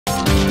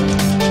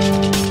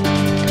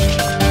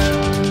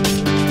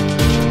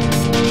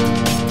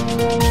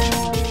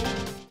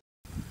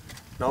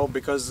Now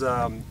because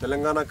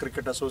Telangana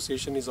Cricket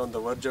Association is on the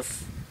verge of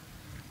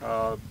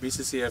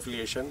BCCI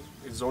affiliation,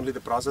 it's only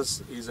the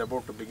process is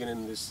about to begin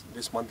in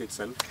this month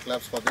itself.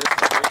 Claps for this.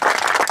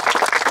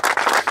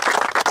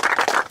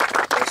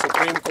 The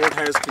Supreme Court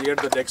has cleared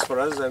the decks for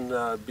us, and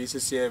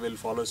BCCI will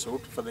follow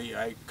suit.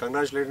 I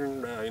congratulate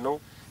and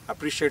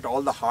appreciate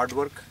all the hard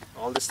work,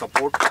 all the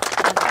support.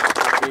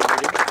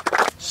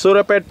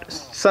 Suryapet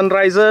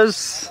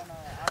Sunrisers,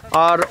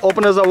 our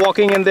openers are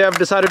walking in. They have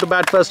decided to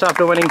bat first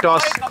after winning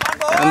toss,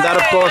 and that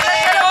of course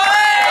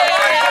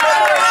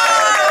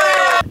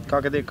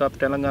Kakatiya Cup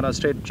Telangana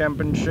State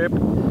Championship,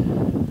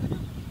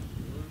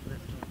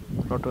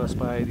 brought to us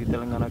by the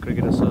Telangana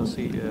Cricket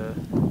Association.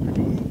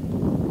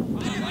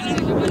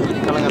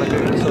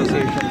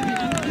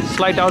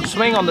 Slight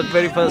outswing on the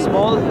very first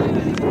ball.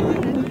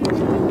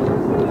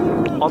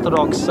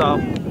 Orthodox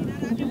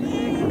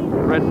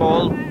red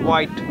ball,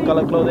 white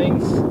color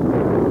clothings.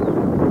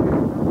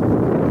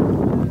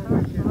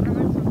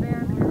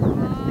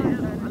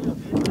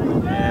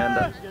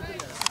 And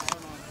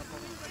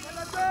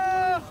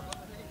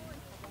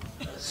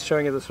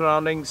showing you the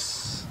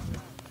surroundings.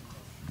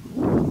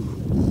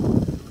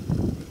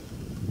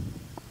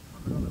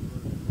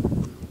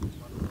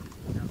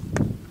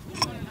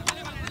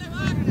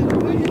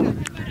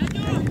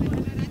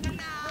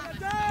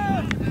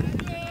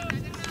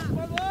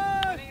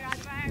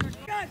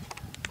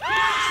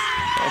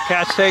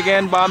 Catch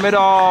taken by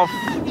mid-off,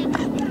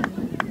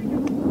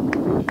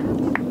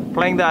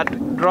 playing that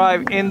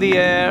drive in the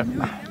air,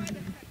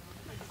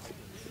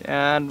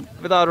 and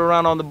without a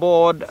run on the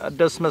board, a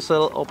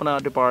dismissal. Opener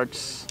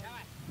departs.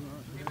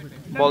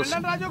 Ball's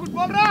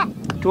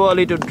too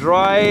early to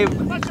drive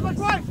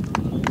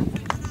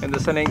in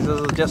this innings.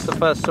 This is just the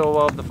first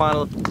over of the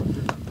final.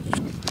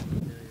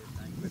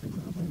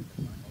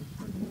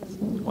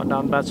 One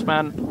down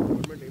batsman,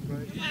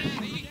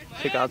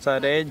 kick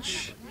outside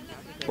edge.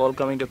 Ball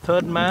coming to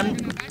third man.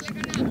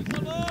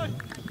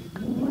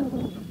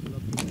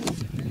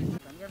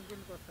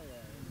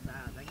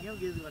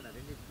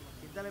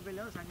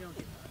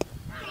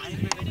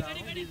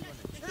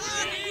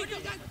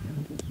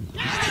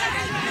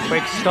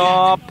 Quick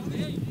stop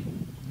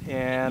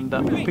and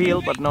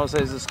appeal, but no,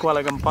 says the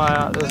squalid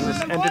umpire. This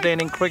is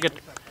entertaining cricket.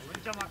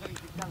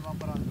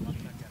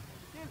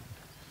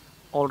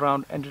 All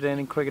round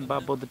entertaining cricket by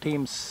both the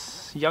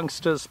teams.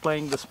 Youngsters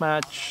playing this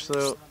match,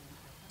 so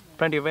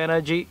plenty of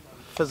energy,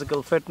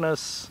 physical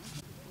fitness.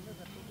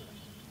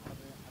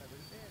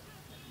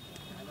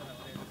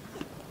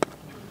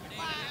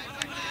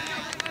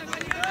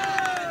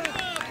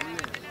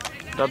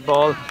 Dot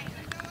ball.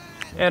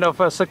 End of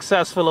a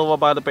successful over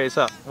by the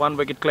pacer. 1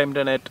 wicket claimed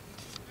in it.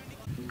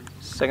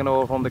 Second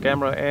over from the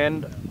camera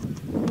end.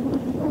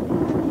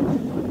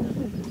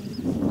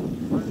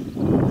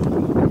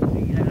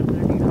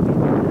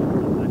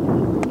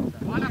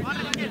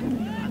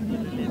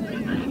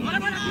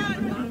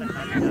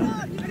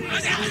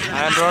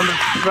 And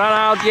run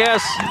out,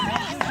 yes.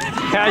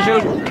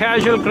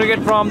 Casual cricket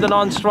from the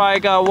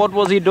non-striker. What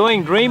was he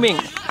doing? Dreaming.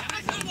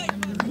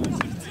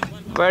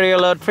 Very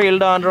alert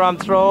fielder, underarm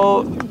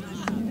throw.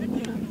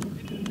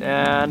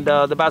 And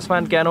the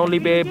batsman can only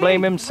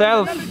blame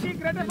himself.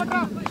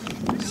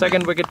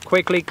 Second wicket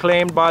quickly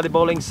claimed by the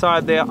bowling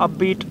side. They are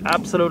upbeat,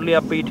 absolutely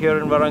upbeat here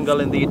in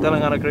Warangal in the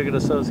Telangana Cricket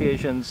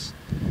Association's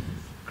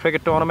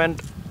cricket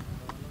tournament.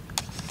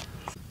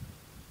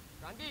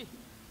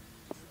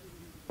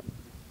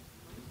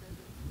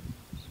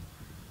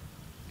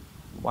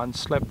 One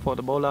slip for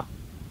the bowler.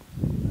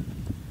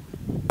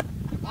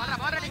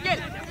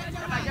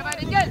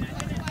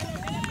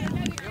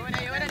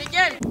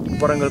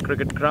 Warangal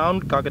Cricket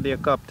Ground, Kakatiya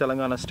Cup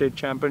Telangana State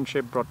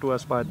Championship, brought to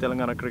us by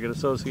Telangana Cricket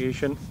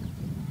Association.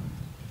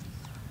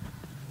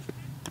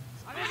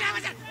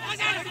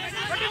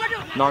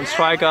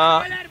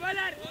 Non-striker.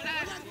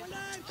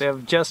 They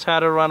have just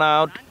had a run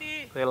out.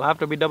 They'll have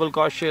to be double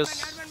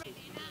cautious.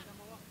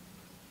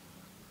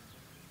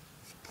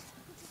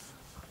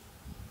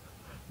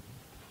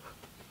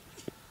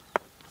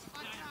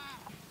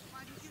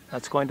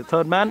 That's going to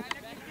third man.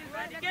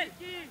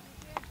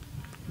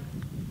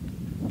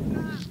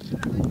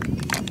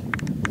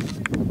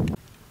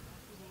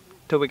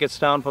 Two wickets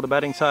down for the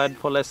batting side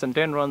for less than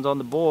 10 runs on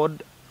the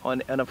board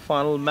in a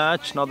final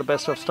match. Not the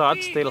best of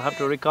starts. They'll have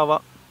to recover,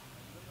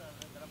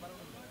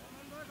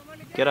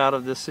 get out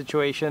of this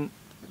situation.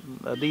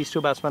 These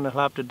two batsmen will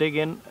have to dig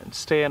in and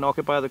stay and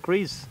occupy the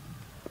crease.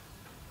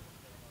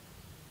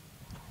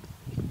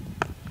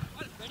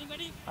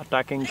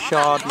 Attacking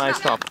shot, nice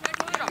stop.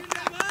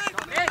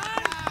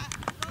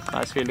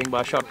 Nice fielding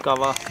by short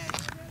cover.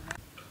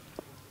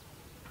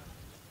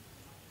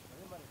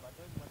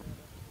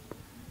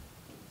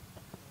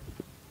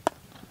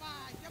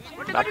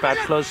 Back pad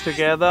close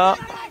together.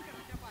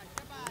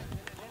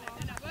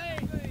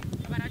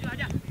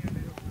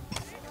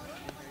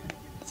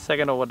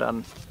 Second over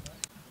done.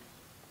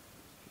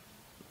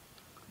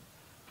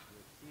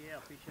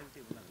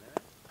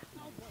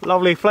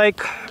 Lovely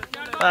flake.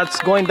 That's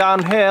going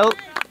downhill.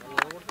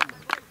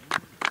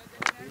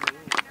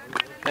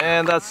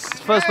 And that's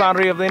first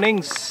boundary of the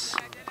innings.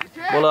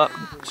 Bowler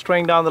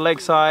straying down the leg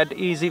side,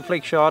 easy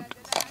flick shot,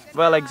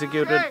 well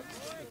executed.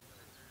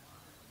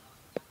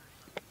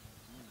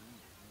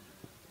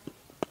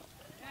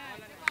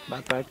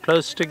 Bat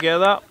close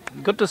together.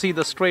 Good to see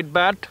the straight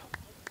bat.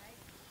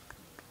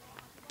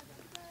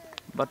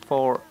 But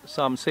for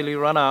some silly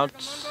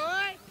runouts.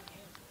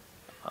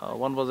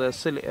 One was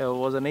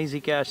was an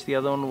easy catch. The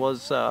other one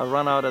was a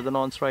run out at the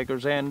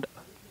non-striker's end.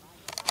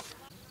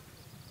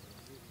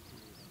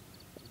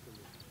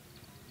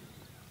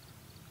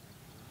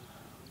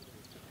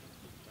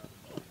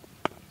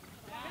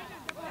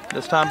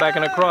 This time back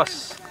and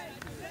across.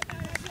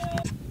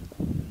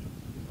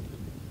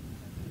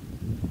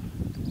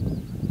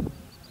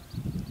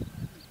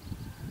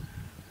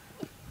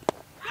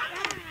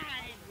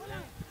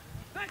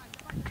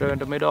 Driven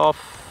to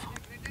mid-off.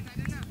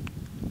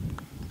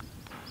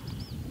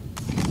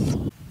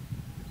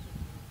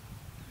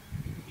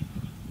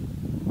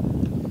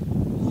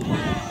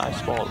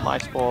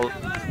 Nice ball.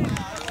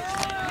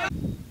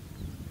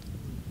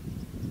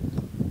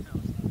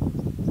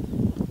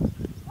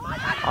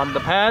 On the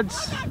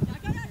pads,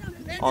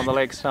 on the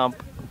leg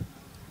stump,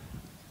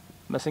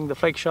 missing the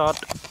flick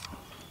shot.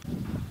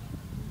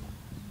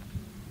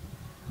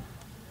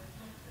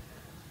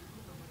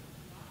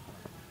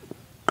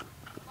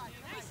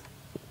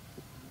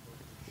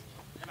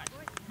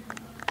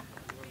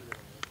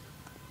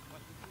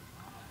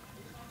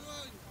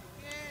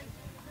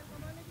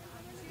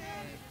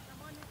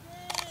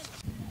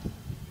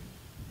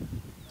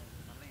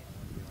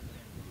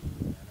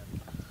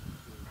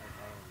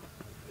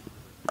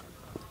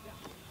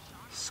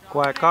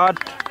 Square cut.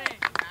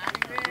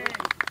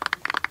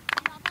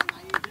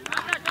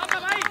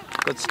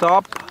 Good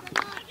stop.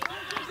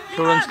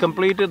 2 runs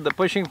completed. They're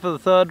pushing for the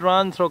 3rd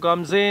run. Throw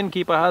comes in.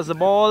 Keeper has the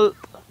ball.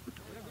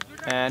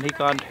 And he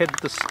can't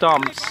hit the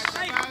stumps.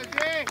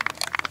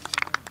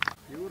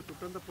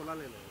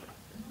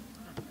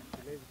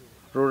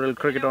 Rural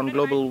cricket on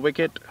global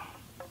wicket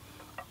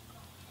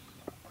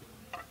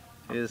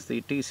is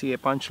the TCA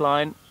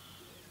punchline.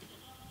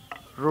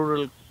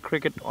 Rural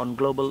cricket on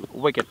global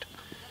wicket.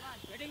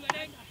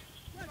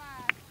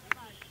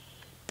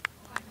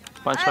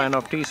 Punchline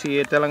of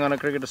TCA, Telangana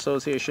Cricket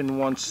Association,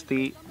 wants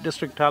the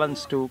district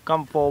talents to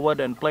come forward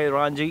and play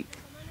Ranji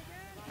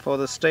for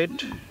the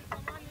state.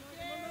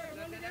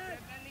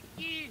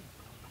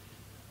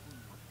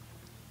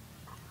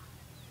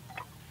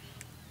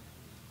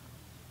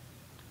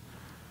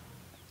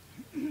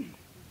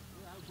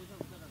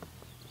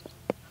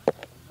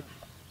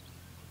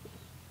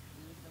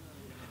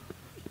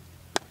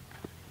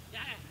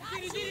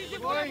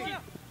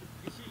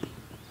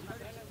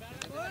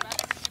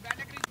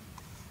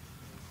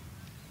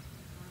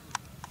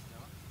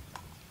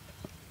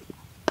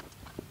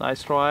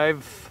 Nice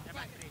drive.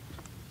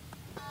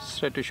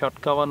 Straight to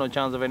short cover, no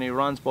chance of any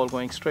runs. Ball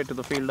going straight to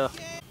the fielder.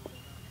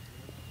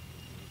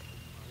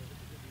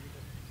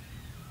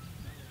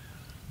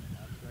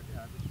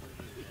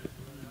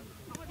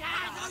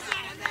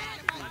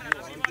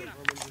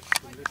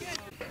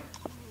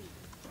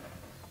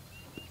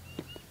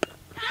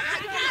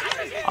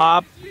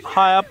 Up,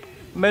 high up,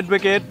 mid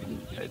wicket.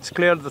 It's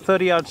cleared the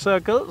 30-yard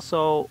circle,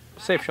 so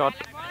safe shot.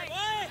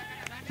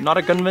 Not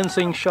a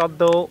convincing shot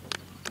though.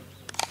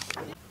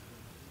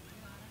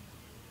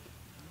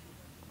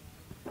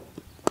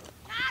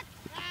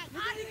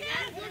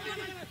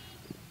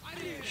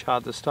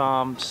 Shot the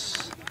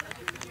stumps.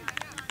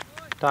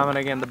 Time and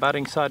again the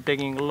batting side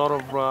taking a lot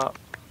of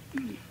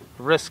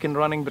risk in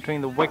running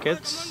between the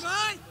wickets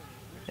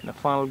in a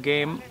final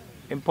game,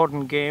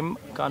 important game.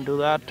 Can't do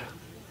that.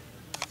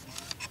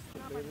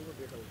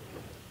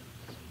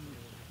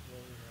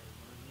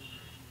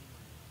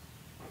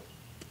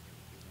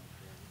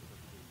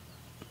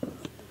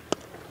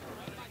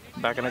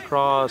 Back and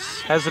across,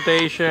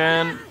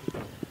 hesitation.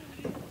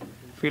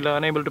 Fielder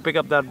unable to pick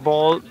up that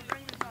ball.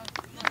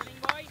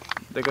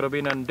 There could have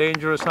been a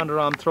dangerous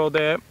underarm throw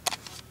there.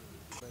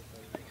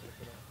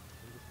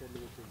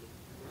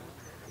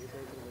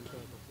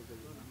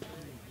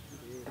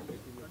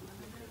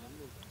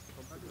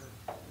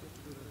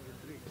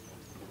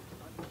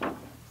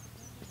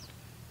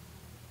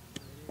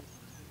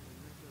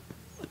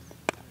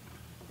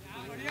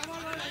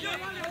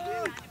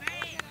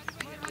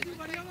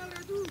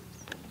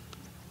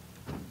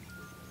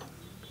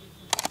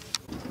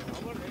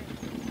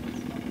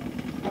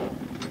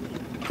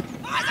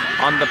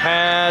 On the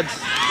pads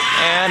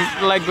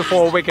and leg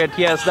before wicket.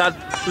 Yes, that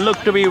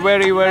looked to be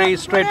very, very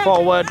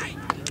straightforward.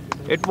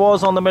 It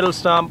was on the middle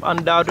stump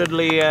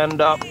undoubtedly, and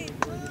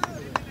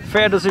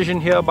fair decision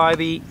here by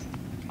the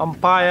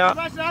umpire.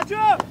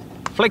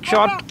 Flick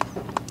shot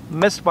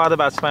missed by the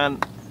batsman,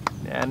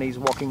 and he's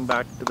walking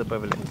back to the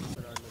pavilion.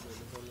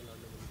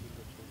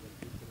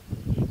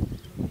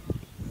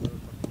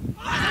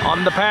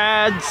 On the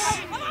pads,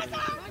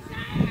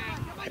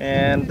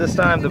 and this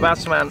time the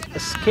batsman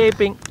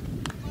escaping.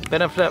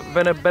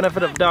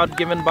 Benefit of doubt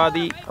given by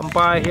the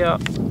umpire here.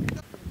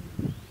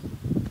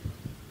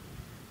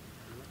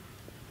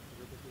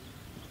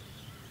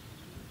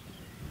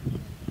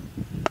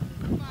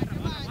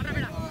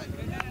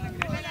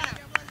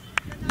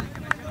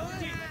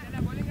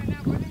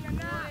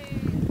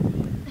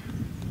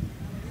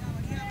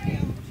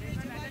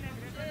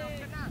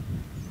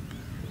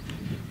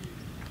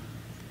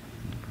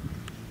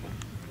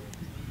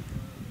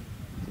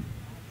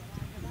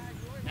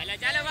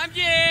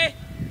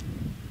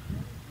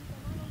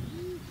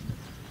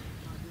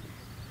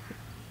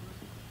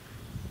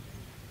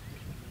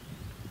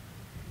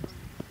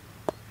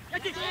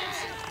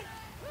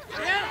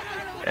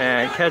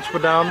 And catch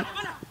put down.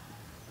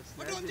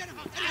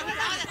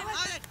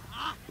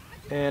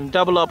 And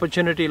double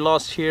opportunity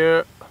lost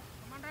here.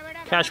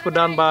 Catch put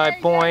down by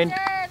Point.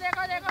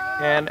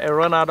 And a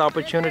run out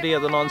opportunity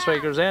at the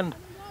non-striker's end.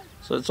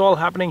 So it's all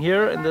happening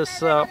here in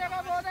this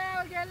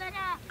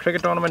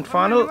cricket tournament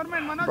final,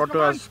 brought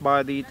to us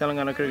by the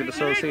Telangana Cricket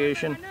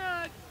Association.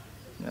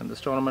 And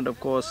this tournament, of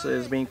course,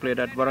 is being played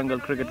at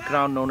Warangal Cricket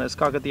Ground, known as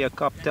Kakatiya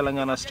Cup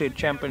Telangana State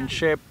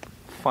Championship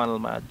final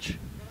match.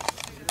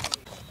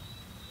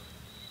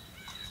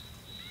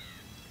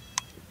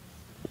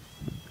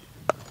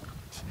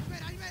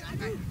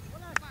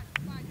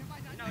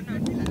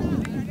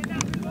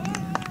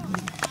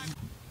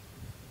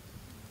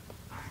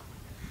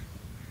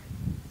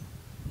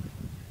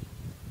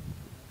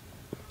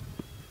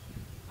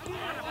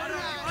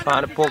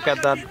 Trying to poke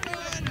at that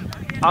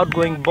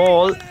outgoing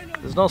ball.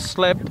 There's no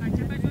slip,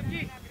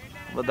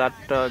 but that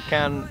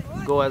can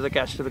go as a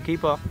catch to the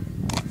keeper.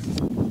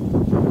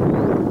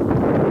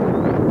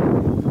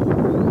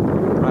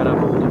 Right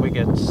up over the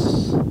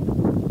wickets.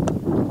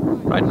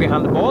 Right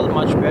behind the ball,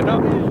 much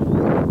better.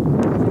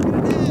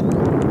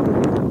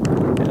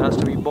 It has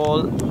to be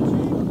ball,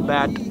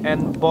 bat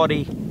and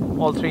body,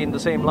 all three in the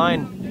same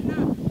line.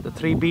 The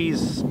three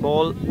B's,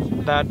 ball,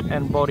 bat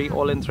and body,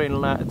 all in three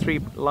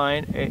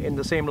line in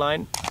the same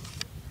line.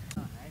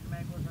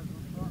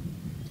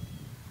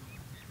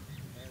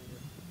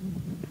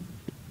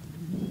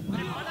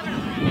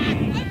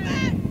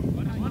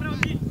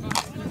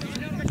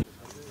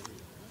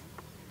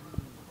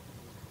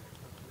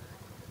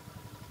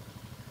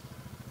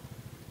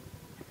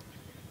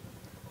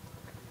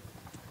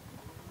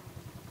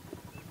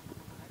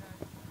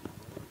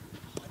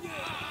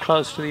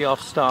 Close to the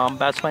off stump.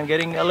 Batsman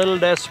getting a little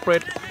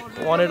desperate.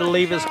 Wanted to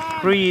leave his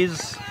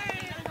crease,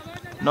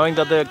 knowing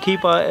that the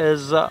keeper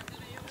is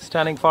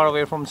standing far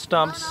away from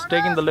stumps,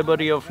 taking the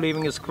liberty of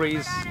leaving his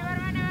crease.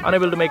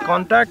 Unable to make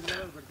contact.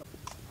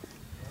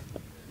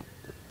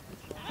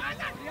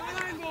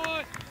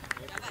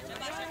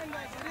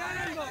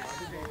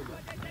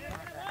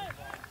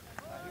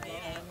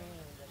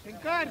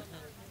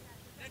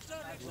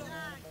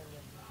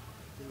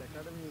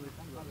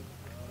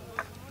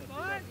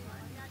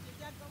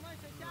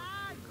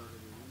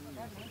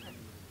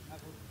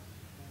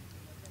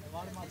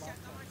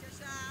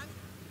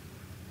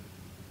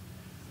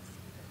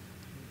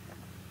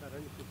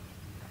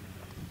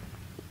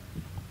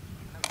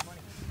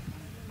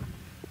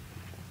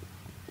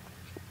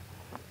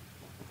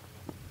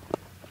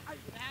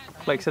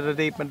 Flicks at a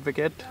deep mid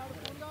wicket.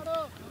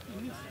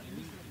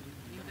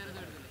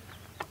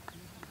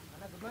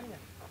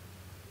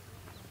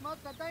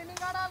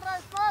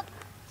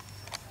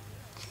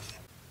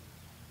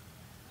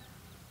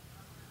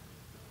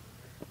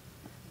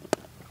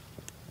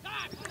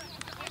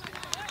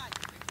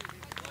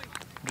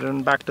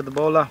 Driven back to the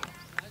bowler.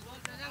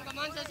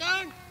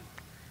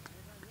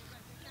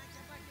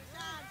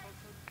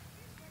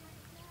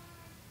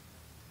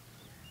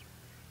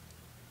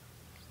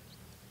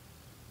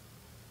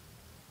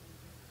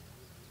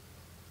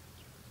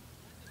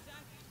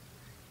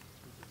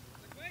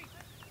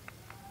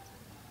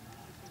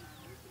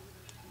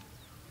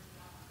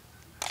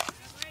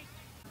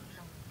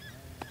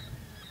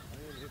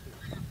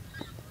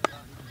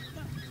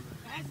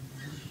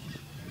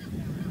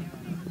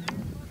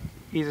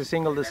 Easy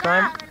single this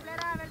time.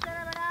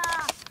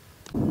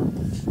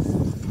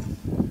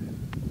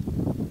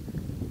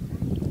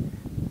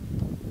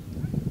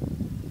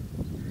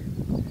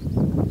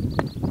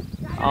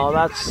 Oh,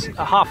 that's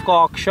a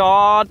half-cock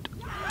shot.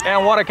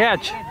 And what a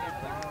catch.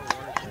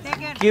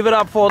 Give it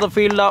up for the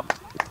fielder.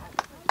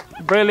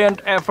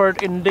 Brilliant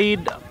effort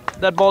indeed.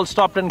 That ball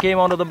stopped and came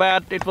onto the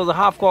bat. It was a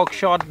half-cock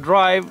shot,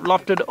 drive,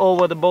 lofted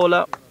over the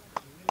bowler.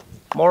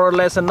 More or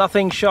less a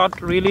nothing shot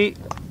really,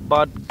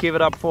 but give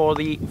it up for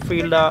the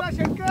fielder.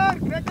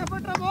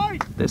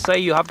 They say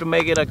you have to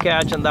make it a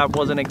catch, and that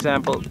was an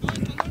example.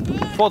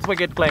 Fourth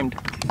wicket claimed.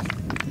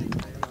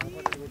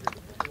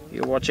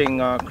 You're watching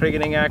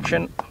cricketing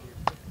action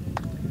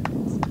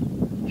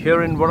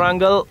here in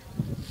Warangal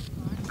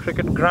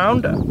Cricket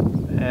Ground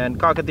and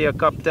Kakatiya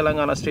Cup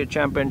Telangana State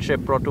Championship,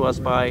 brought to us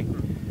by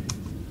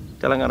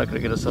Telangana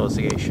Cricket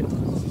Association.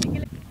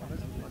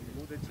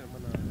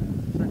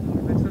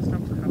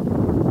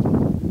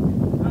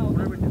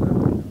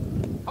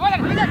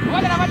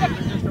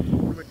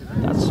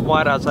 That's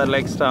wide outside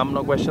leg stump,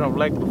 no question of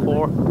leg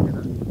before.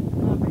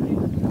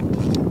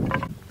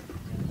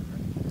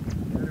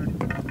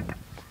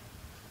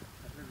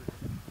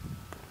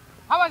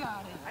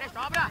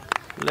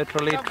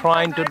 Literally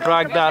trying to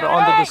drag that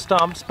onto the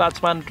stumps.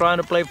 Batsman trying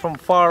to play from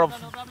far off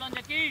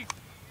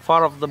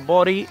the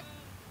body.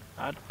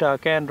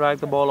 That can drag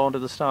the ball onto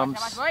the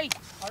stumps.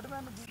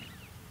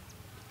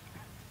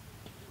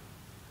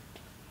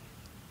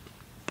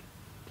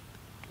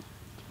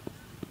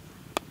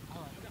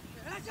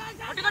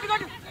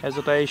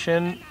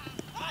 Hesitation.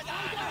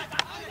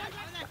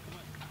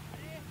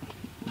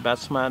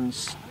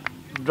 Batsman's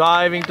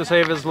diving to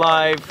save his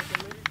life.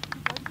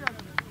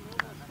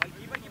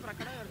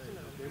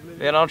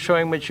 They're not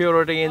showing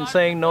maturity in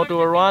saying no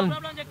to a run.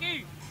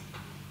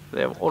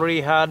 They've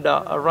already had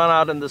a run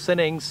out in this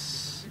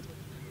innings.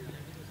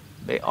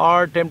 They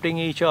are tempting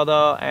each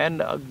other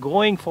and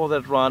going for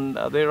that run.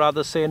 They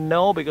rather say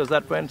no because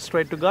that went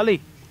straight to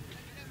gully.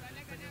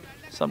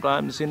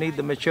 Sometimes you need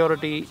the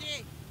maturity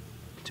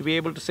to be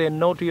able to say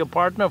no to your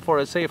partner for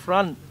a safe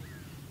run,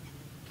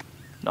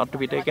 not to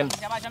be taken.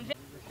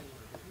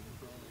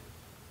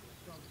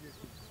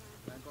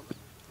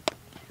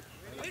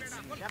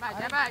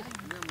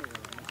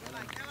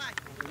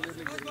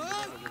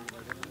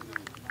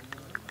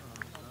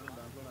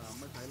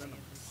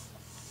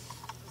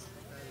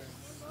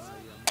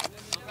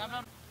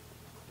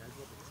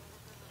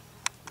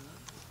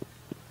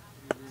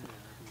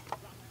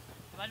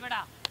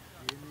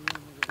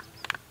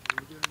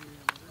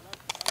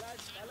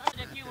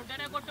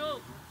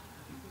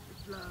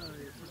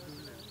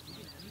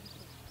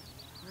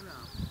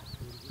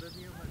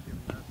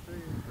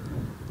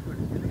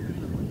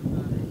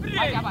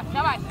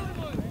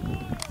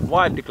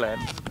 Wide declared.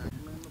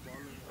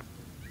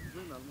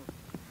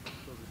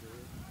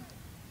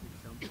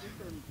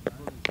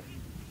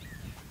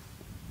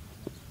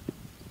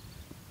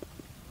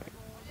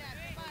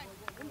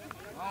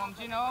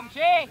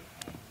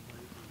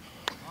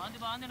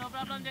 No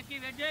problem, Jackie.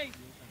 Wait, Jay.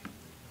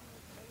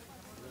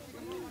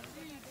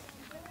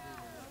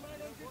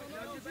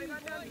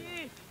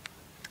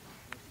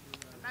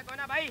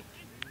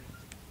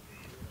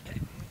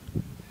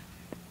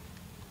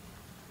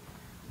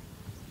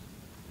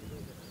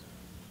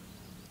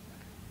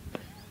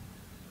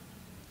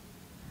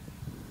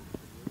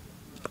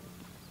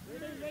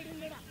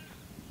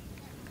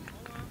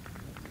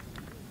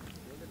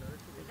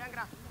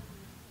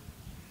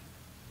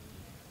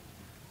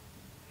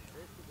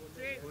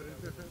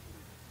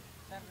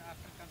 Sir,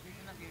 after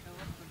completion of 8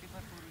 overs,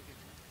 24 4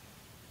 wickets.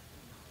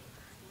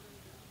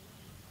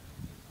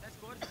 Let's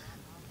score.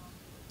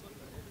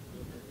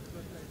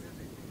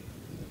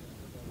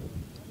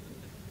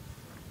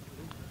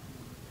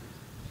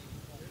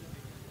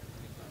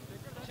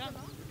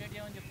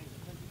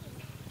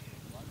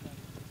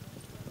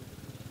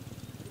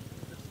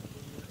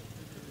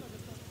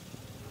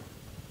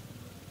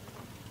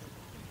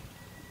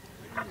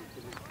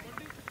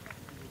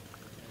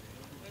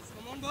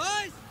 Come on,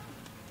 boys.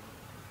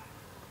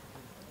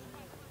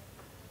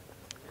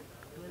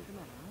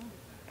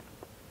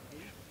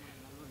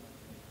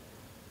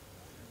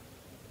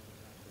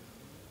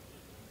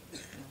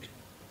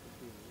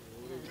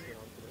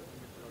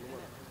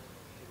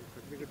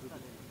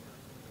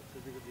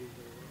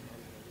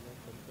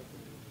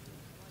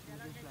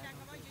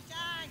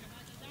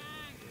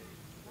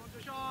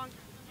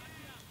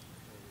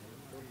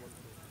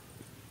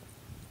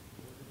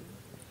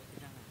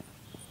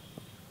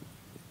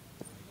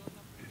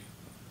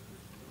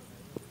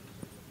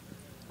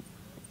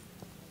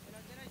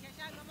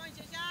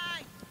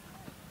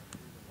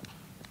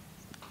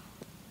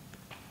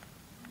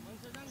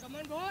 Come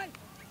on, boy.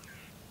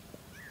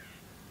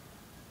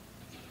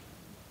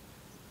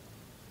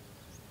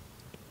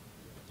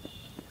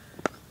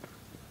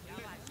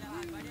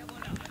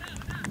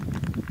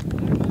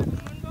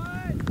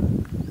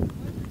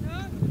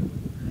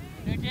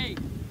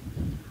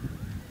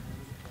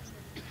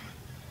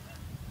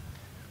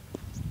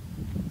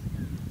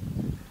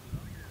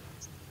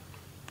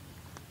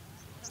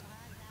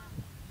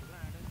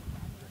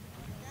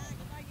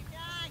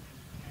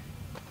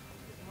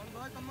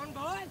 Come on,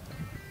 boy.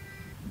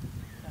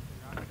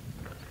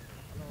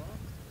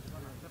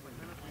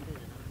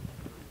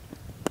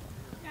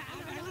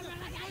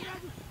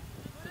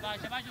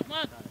 Shabash,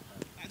 Usman.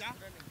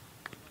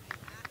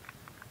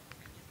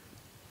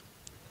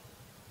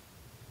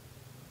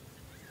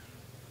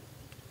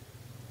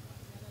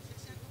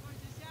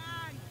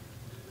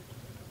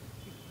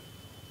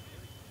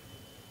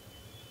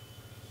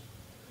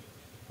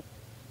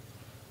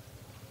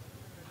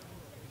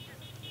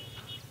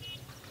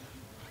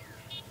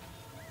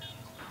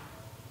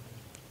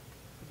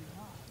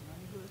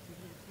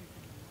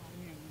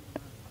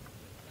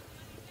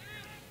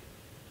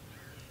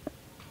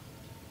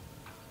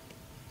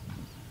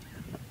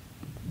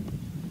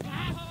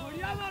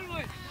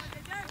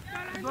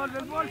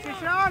 Ball,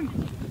 Seshan.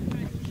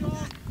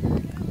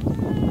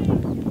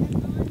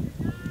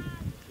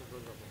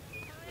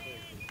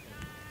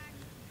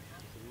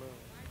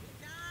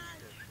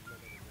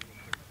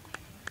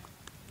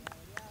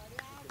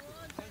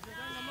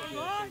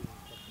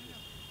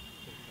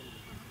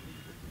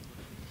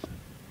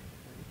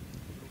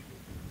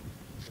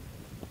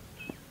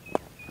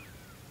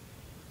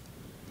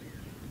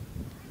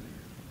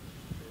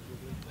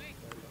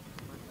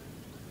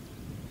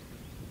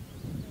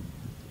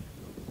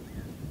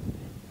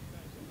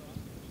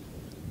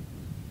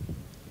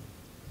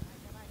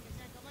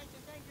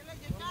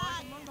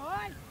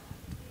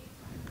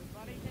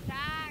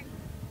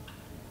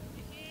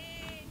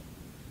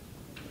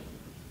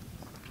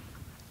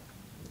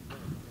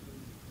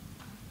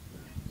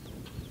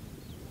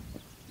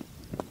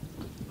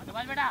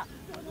 शाबाश बेटा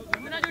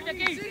इतना जो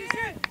चक्की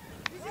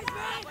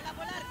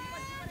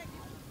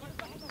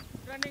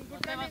running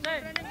good running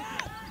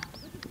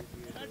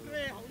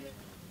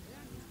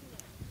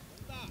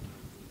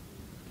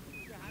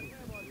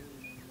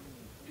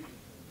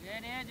ये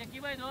ने jockey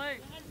भाई दोय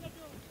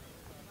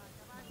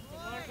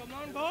come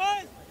on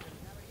boys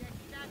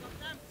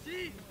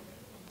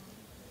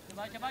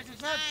शाबाश शाबाश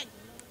Usman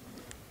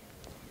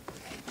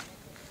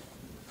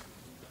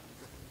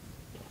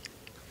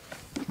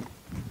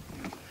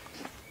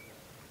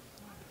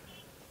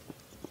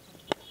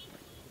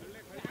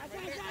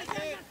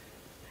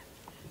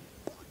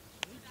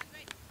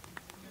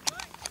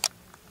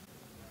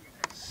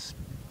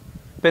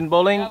Spin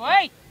bowling.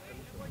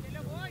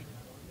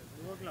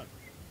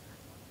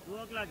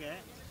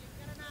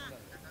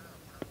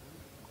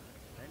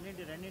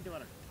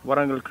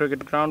 Warangal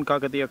Cricket Ground,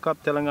 Kakatiya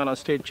Cup, Telangana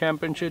State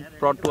Championship,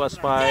 brought to us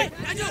by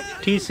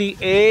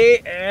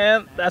TCA,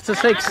 and that's a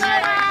six.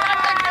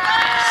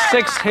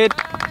 Six hit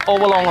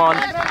over long on.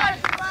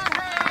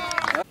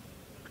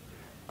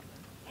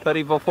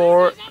 30 for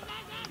 4,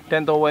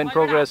 10th over in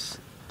progress.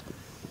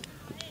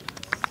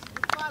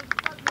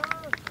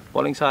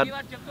 Bowling side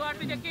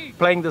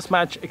playing this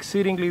match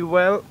exceedingly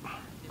well,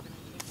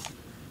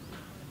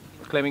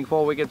 claiming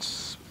 4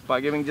 wickets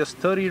by giving just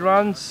 30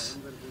 runs.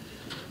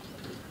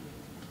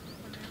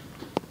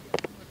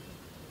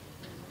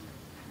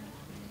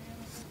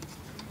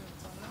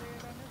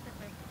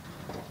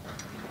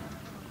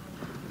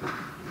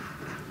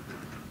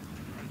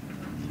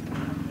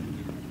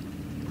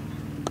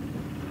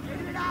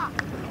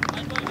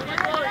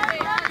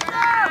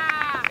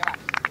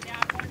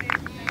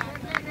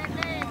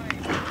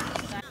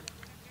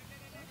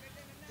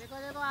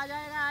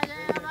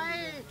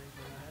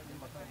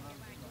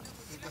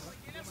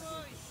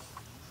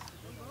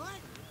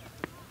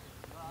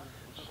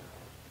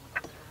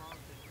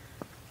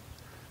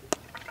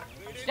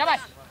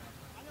 शाबाश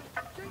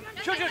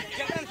shoot shoot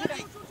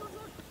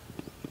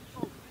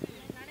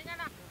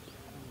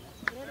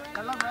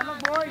चलो hello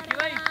boy की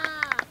भाई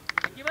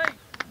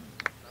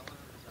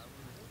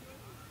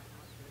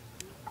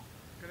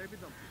करे भी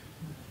तुम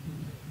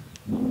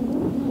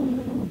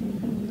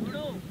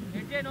छोड़ो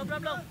एजे no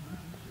problem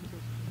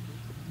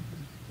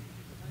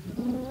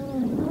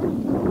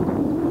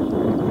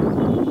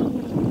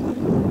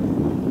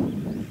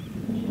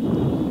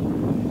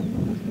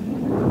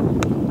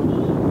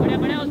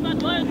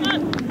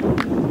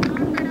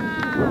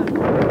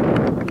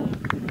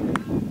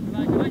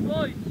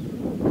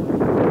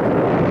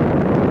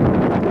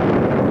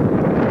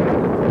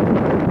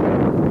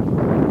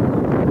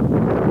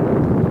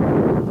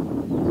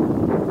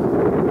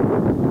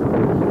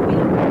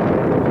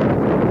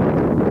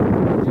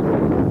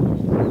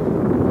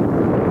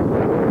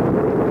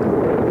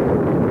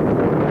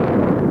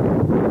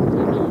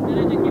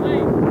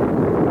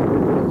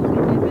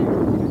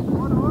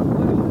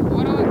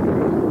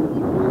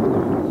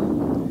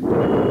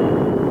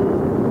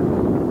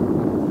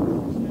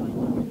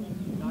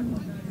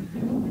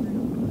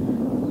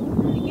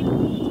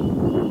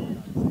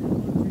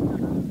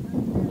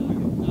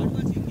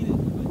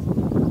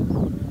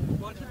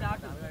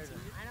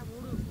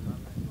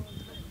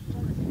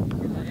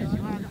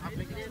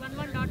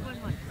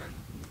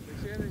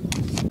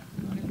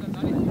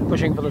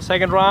Pushing for the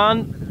second run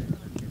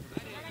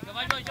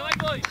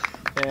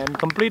and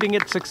completing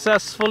it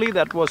successfully.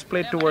 That was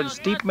played towards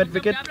deep mid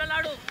wicket.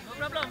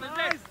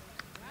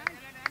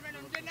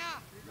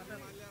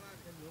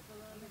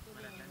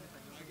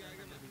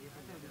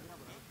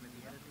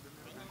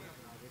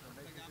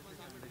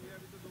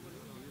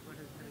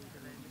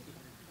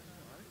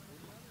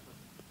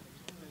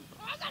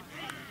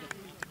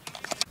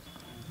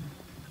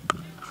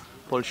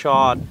 Pull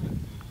shot,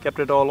 kept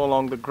it all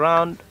along the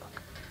ground.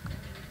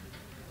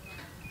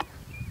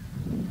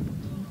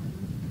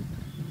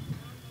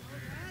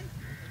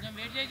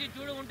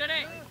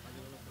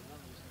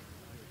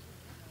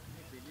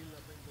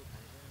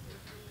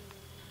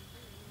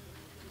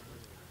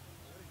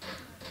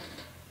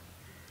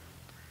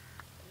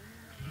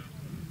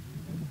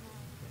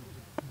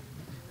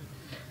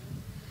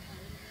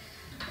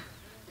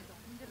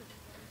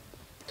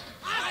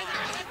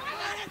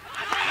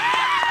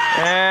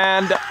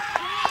 And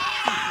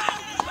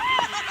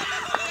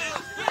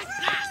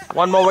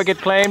one more wicket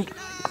claimed.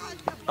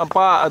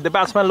 The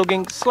batsman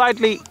looking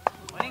slightly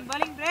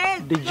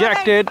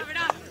dejected.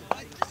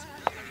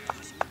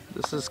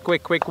 This is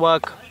quick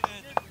work.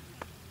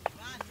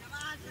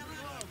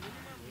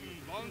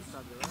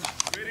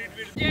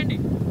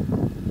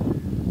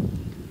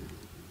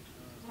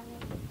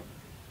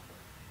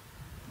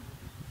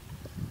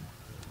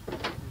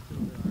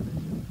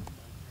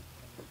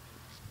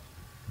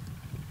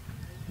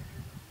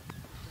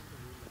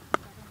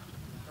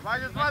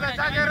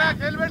 अच्छा खेल रहा है,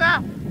 खेल बेटा।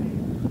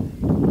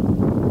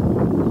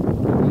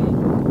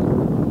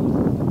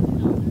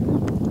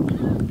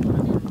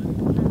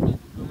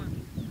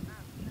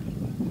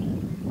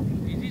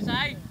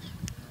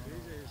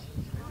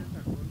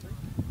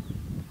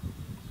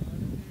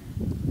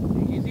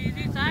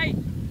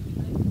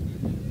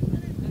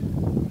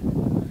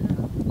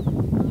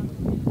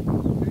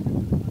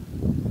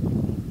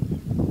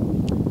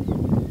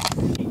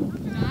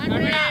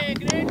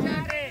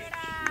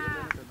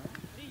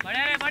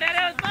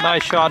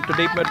 Nice shot to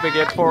deep mid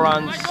wicket, 4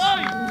 runs.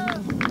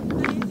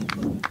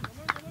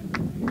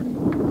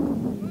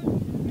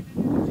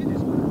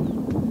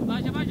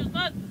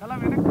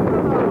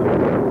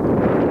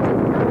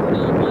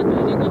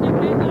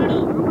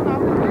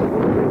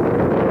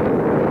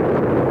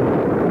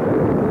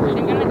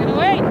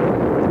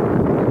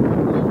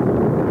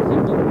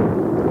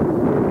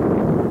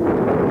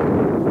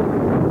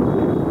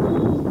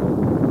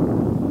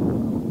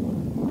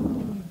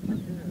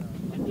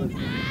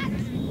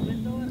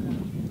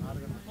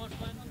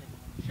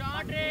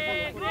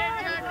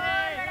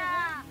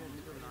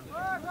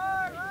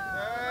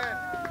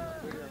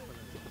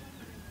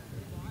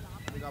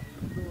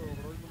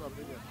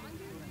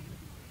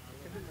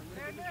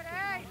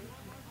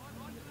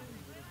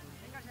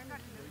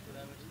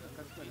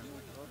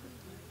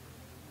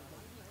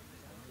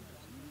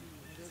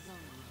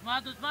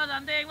 Usman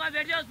अंदर एक बार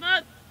बैठ जाओ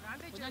उस्मान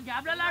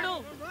गैबला लाडू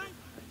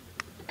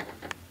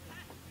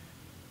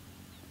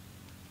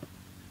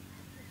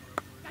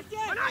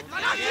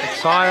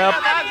Tie up.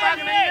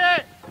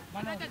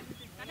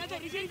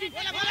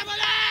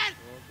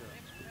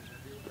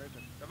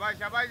 शाबाश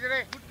शाबाश रे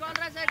गुड कॉल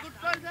रे सर गुड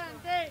कॉल सर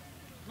अंते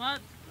उस्मान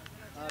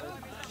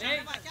ए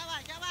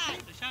शाबाश शाबाश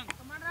शशांक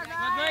उस्मान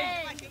भाई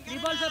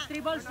 3 बॉल्स अब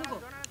 3 बॉल्स को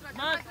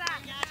उस्मान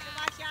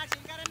शाबाश यार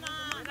शिंकर ना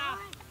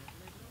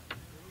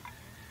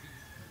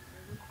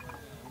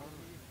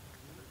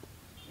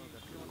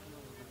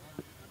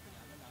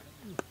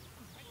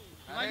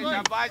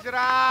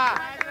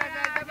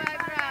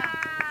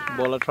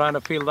Bowler trying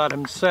to feel that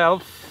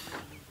himself.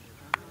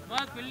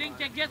 Fielding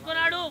check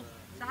చేసుకున్నాడు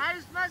Sai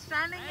Osman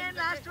standing and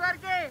last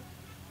వరకే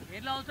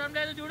ఎట్లా అవసరం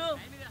లేదు చూడు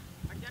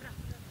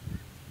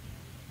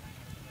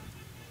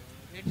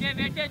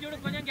వెయిట్ చే చూడు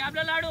కొంచెం గ్యాప్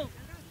లో లాడు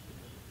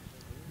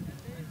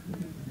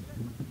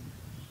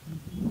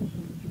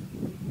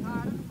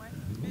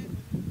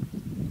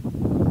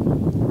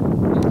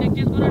చెక్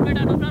చేసుకున్నాడు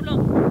బేటా no problem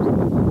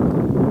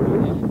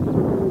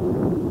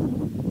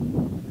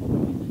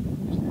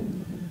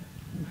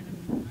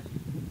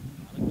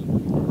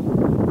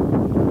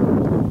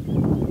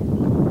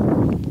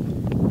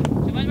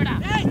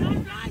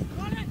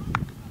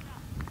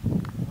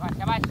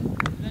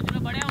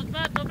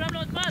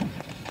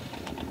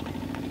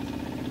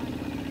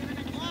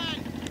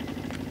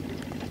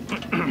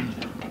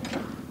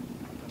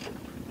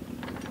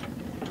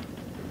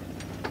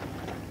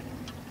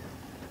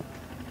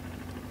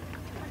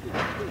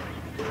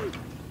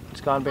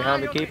It's gone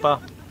behind the keeper.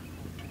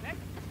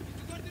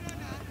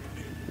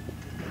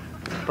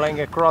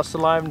 Playing across the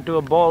line to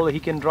a ball he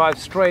can drive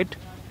straight.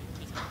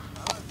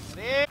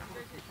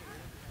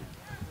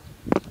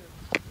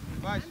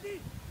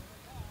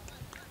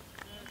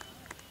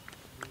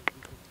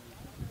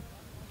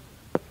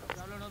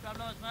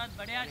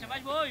 बढ़िया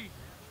शाबाश बोय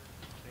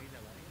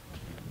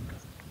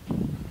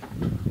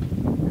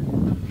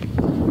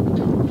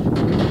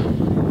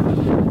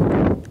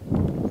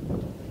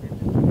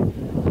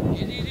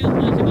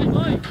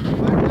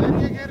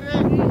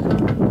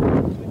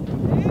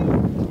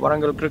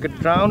Warangal Cricket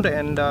Ground,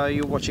 and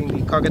you're watching the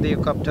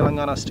Kakatiya Cup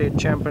Telangana State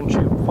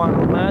Championship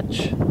final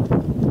match.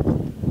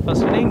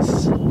 First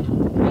innings.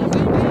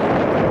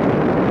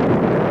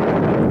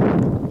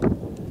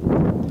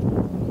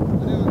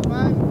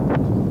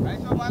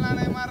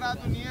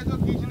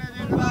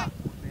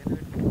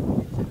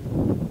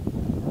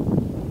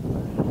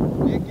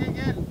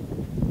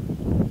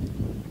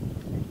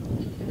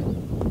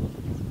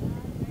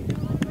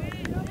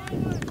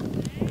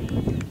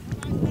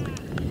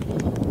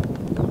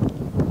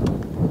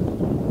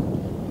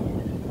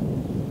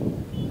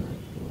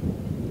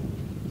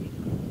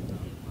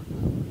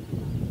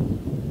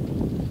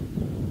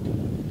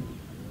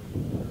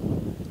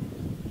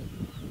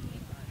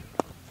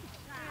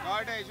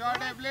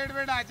 Shot है plate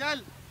बेटा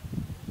चल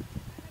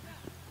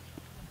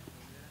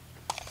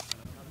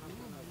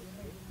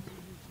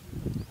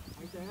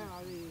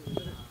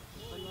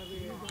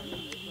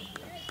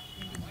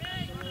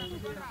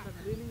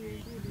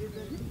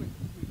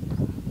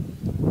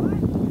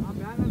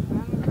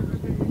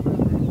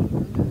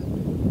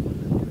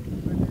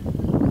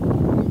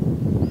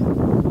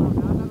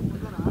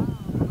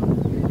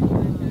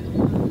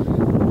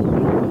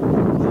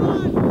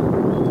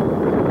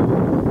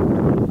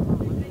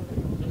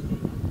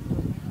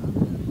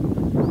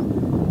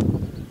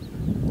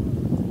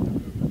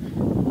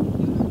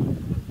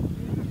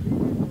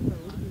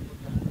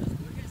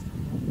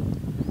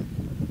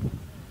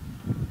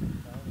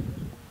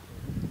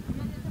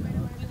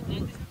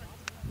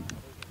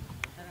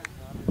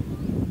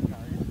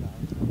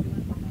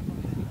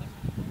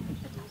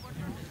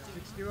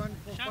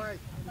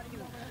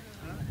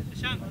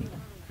Shashank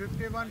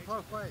 51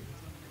 for 5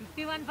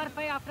 51 for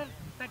 5 after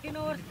 13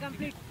 overs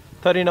complete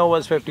 13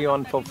 overs,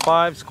 51 for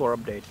 5. Score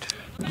update.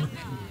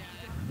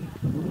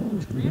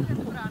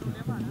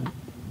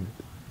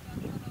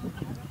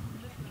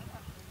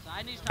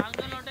 Sai ni strong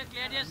గా ఉంటే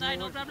clear చేయి Sai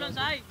no problem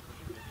Sai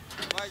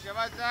शाबाश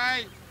शाबाश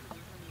Sai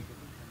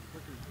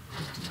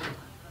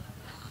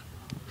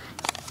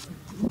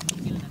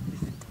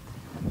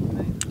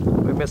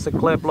missed the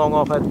clip. Long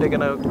off had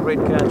taken a great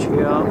catch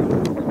here.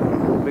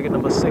 Wicket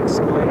number 6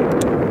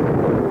 claimed.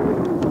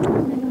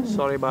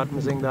 Sorry about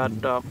missing that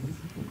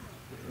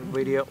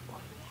video.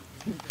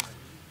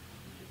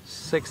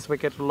 6th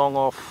wicket, long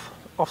off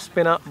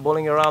spinner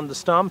bowling around the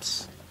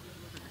stumps.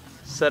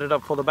 Set it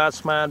up for the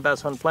batsman.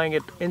 Batsman playing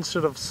it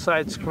instead of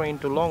side screen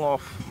to long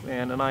off,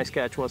 and a nice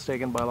catch was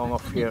taken by long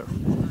off here.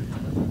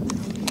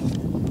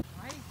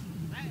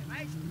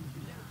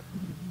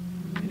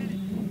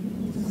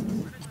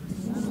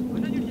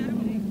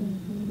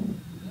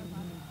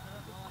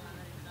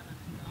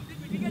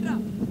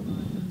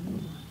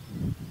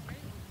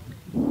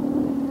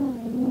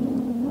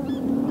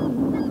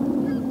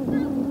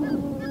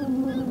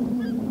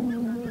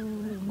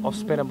 Off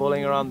spinner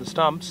bowling around the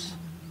stumps.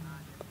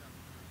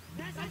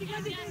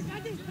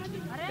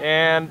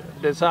 And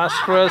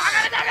disastrous.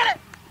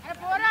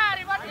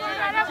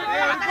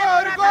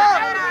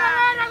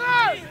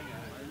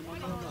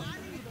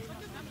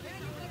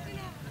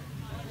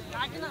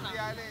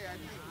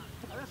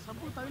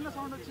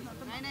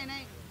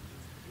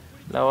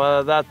 Now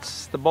whether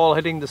that's the ball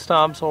hitting the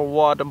stumps or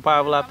what,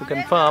 umpire will have to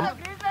confirm.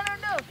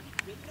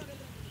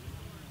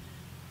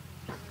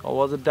 Or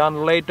was it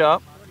done later?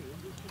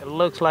 It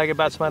looks like a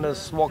batsman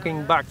is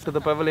walking back to the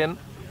pavilion.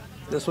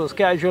 This was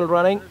casual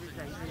running.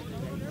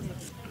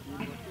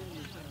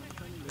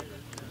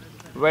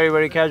 Very,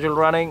 very casual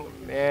running.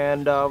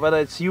 And whether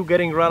it's you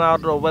getting run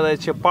out or whether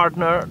it's your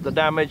partner, the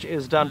damage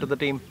is done to the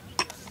team.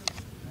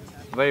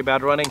 Very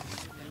bad running.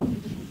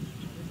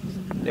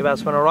 The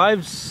batsman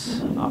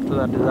arrives after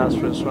that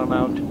disastrous run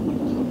out.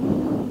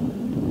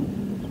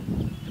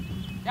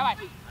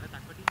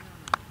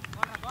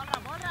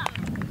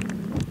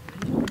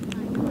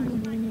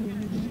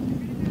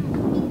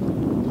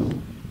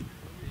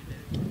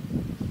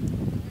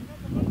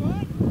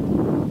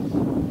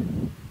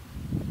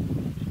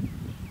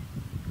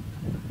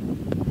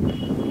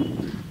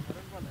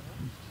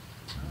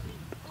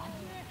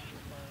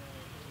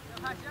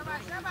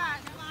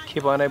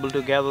 Keep unable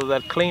to gather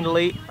that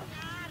cleanly.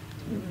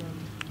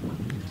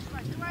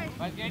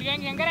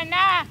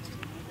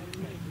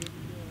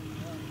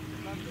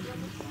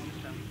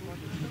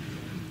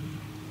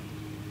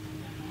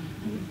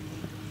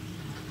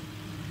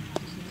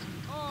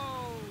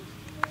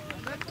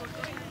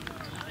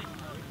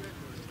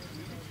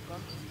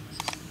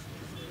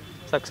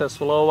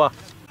 Successful over.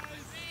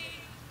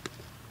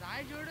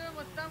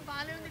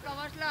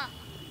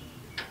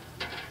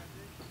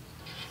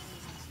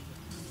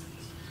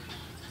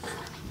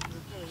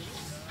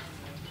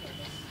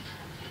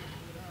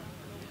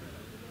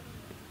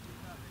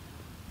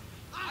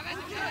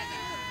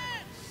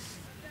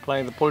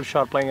 Playing the pull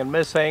shot, playing and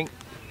missing.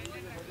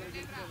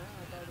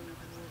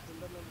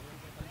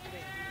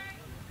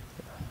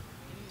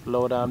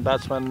 Low down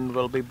batsman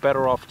will be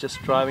better off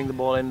just driving the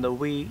ball in the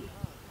V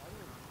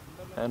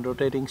and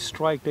rotating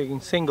strike,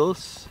 taking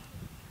singles.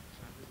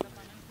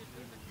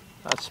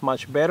 That's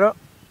much better.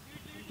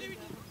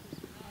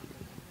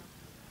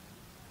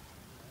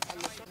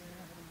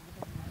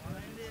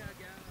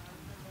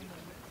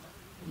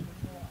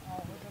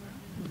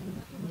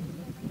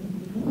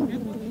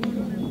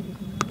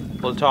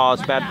 Full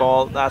toss, bad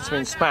ball. That's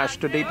been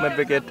smashed to deep mid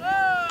wicket, and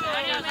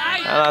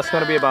that's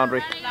going to be a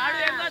boundary.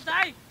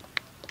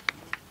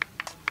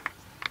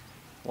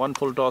 One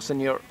full toss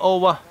in your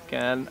over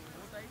can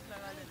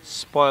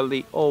spoil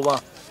the over.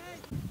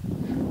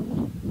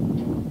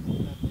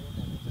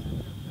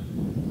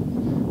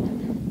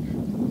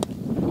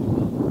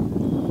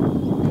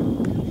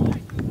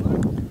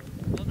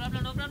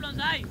 No problem,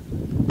 Sai.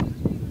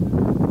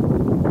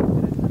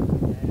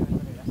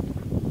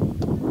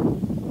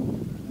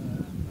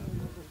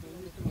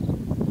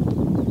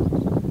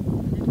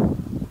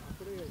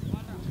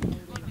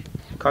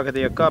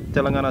 Kakatiya Cup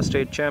Telangana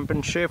State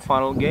Championship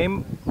final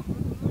game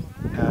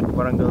at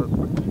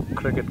Warangal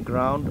Cricket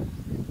Ground.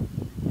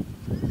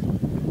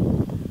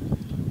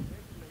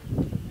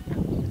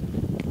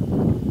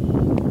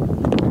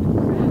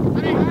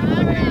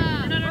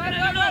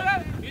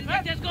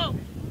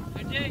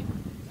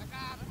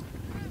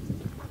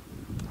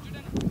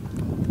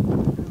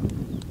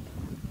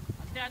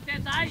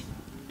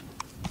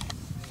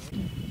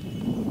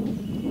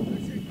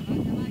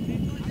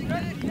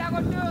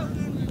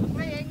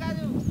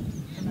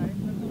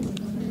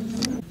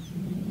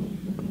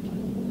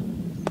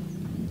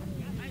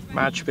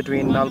 Match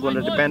between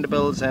Nalgonda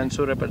Dependables and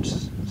Suryapet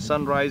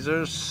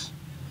Sunrisers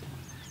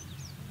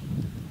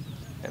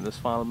in this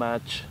final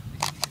match.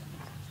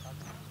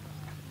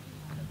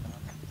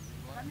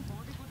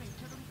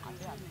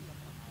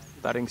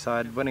 Batting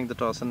side winning the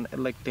toss and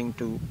electing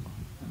to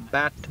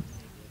bat.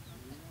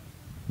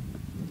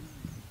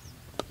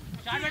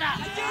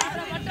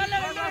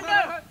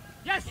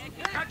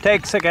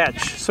 Takes a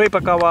catch, sweep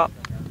a cover.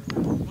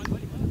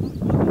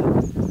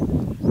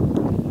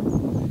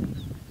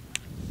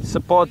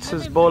 Supports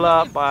his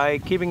bowler by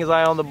keeping his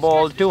eye on the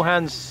ball, two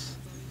hands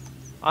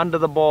under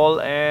the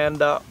ball, and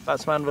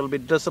batsman will be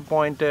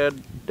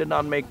disappointed, did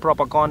not make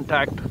proper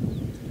contact,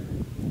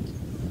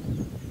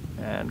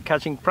 and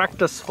catching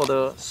practice for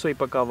the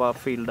sweeper cover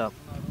fielder.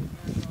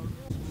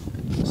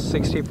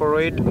 60 for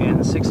 8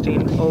 in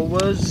 16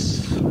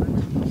 overs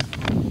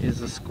is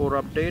the score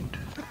update.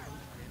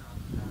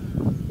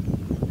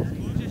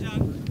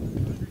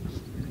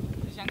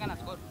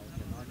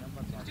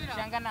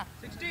 Shankana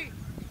 60.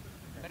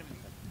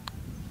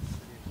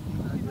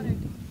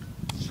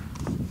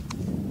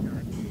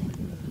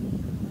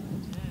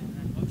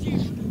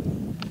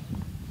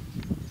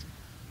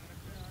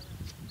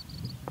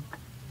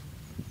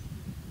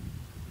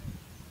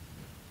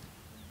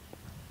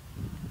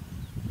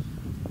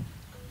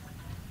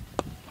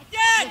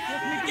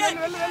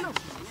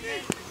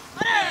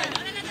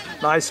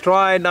 Nice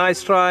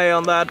try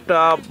on that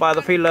by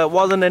the fielder.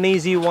 Wasn't an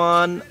easy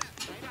one,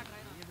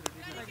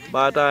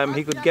 but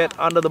he could get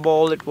under the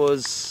ball. It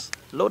was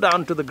low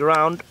down to the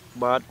ground,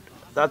 but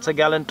that's a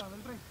gallant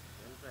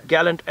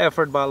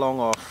effort by long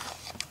off.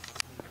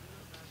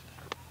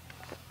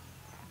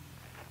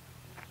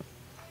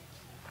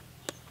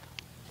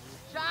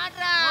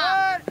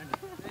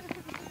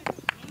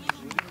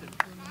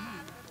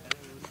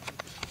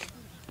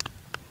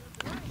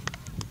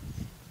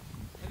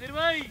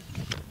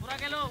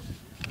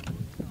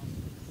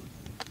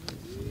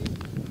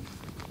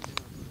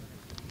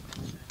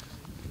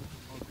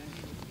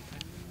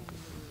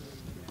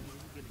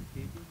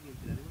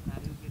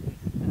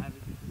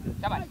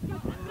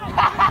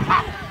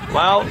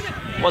 Well,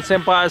 what's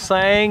umpire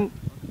saying?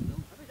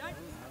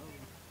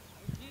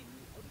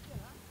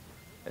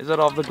 Is it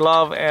off the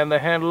glove and the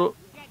handle?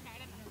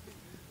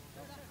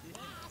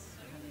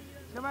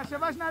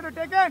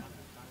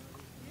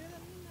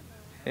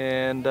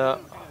 And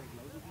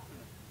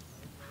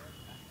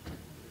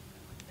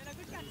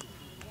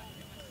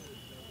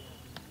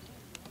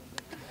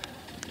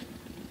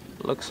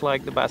looks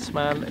like the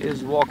batsman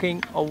is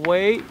walking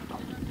away.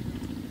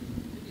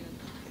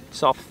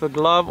 It's off the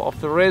glove,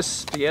 off the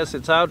wrist. Yes,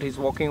 it's out. He's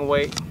walking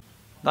away.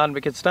 9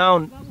 wickets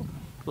down.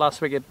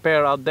 Last wicket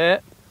pair out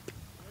there.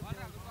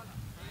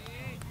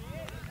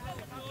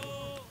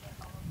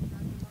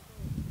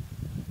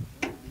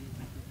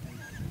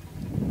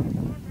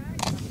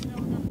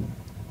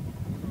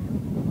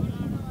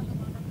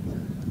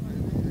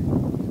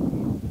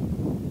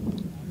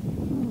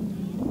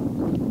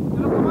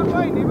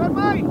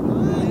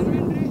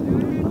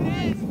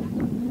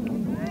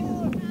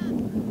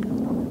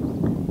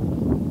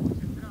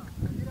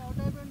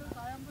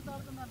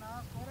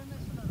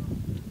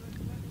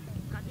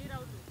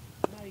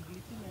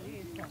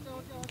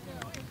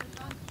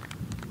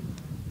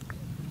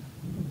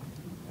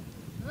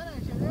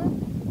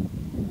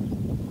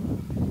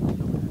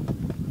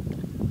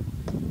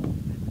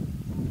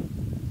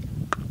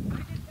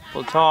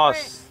 Full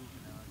toss.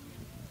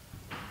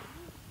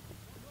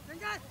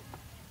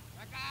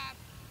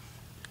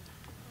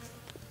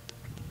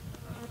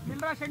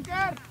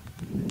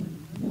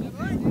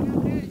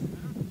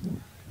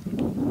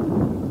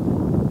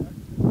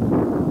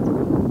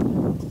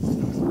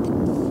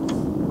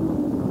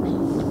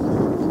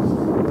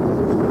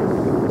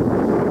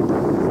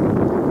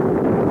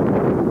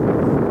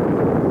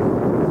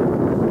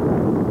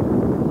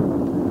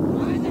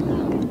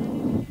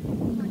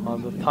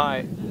 On the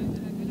thigh.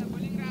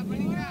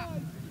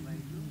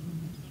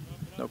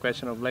 No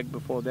question of leg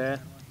before there.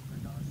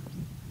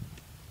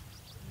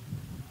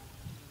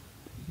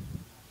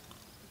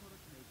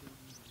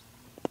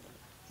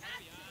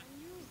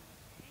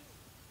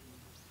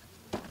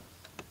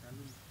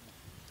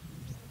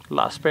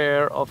 Last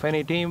pair of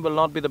any team will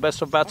not be the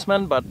best of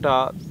batsmen, but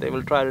they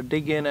will try to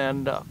dig in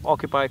and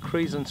occupy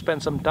crease and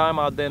spend some time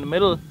out there in the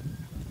middle.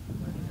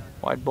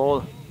 White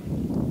ball.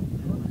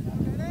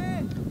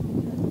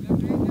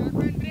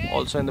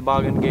 Also in the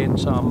bargain gain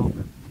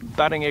some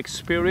batting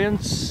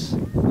experience.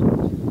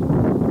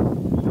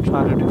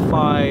 Try to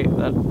defy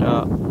that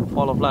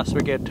fall of last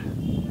wicket.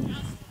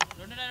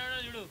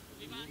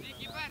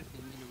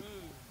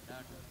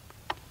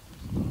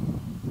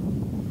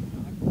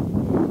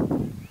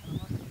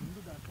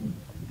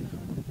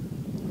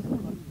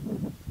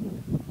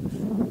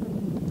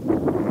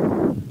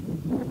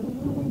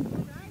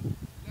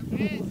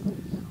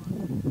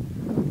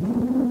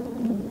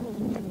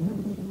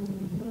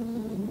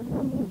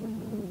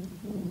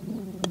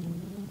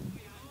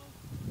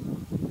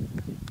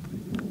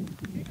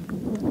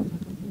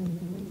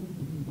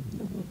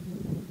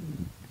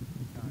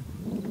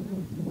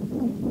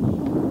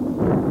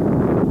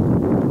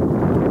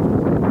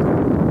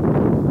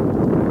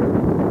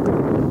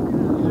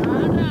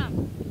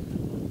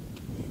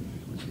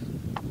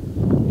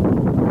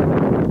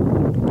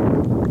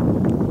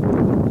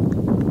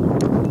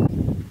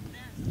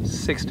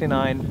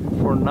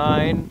 .69 for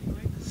 9,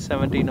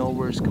 17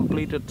 overs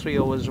completed, 3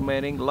 overs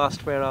remaining.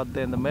 Last pair out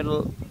there in the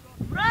middle.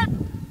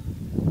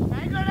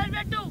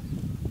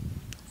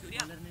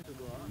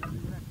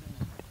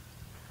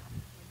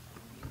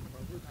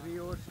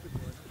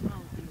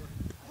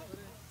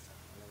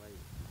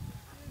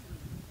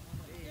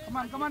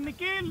 Come on,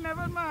 Nikhil,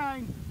 never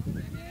mind.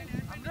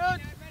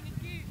 Amrut,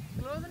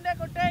 close and take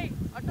Ottai,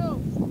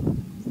 Otto.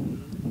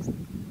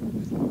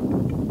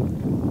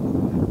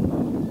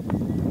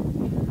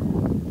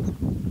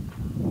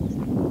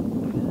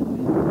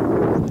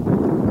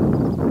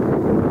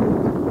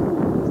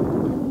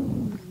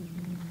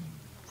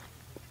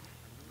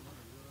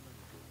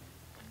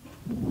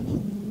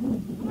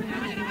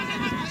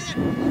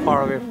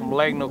 Far away from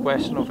leg, no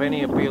question of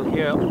any appeal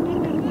here.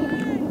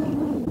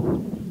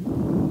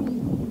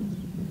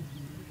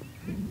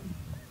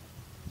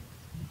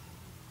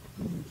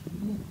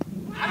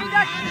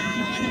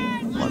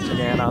 Once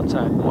again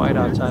outside, wide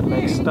outside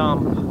leg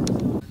stump.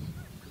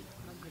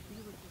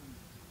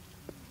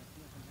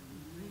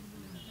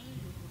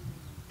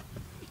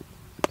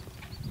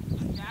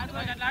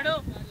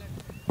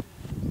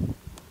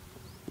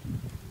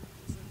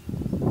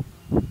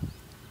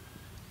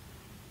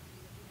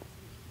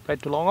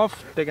 Played too long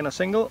off, taking a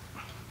single.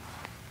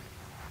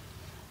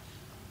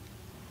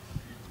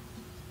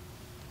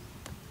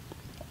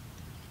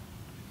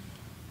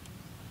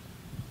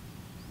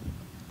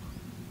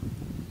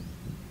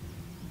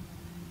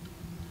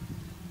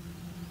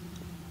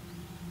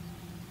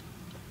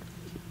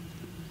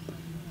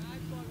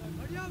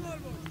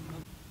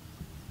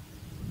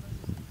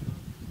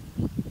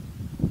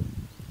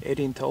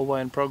 Eighteenth over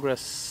in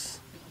progress.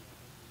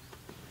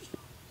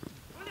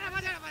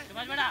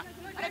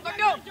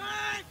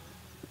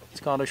 It's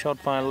got a short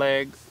fine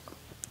leg.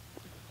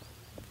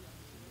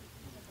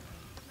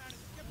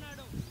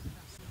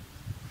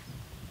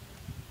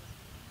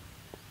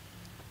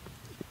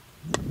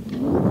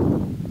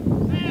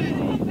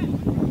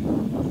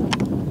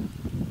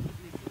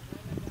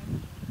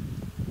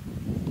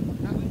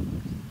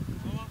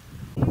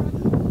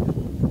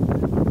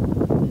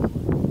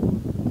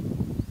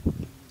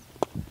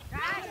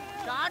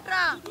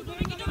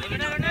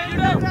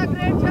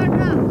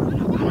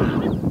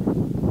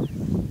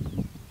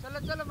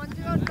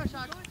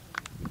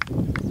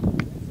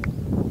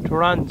 Two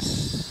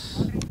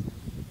runs.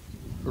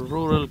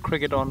 Rural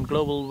cricket on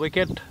global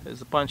wicket is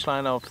the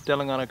punchline of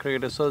Telangana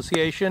Cricket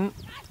Association.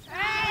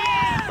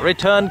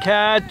 Return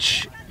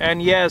catch,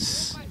 and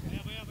yes,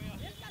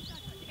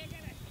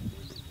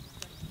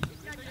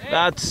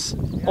 that's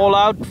all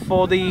out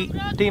for the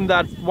team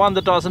that won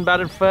the toss and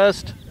batted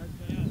first.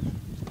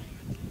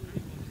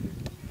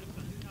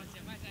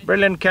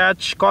 Brilliant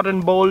catch, caught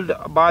and bowled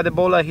by the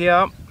bowler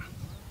here.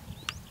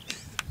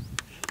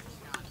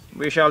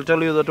 We shall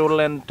tell you the total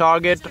and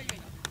target.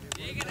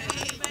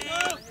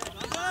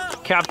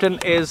 Captain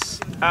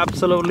is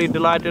absolutely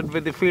delighted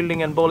with the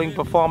fielding and bowling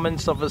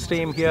performance of his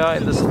team here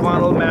in this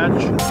final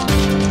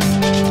match.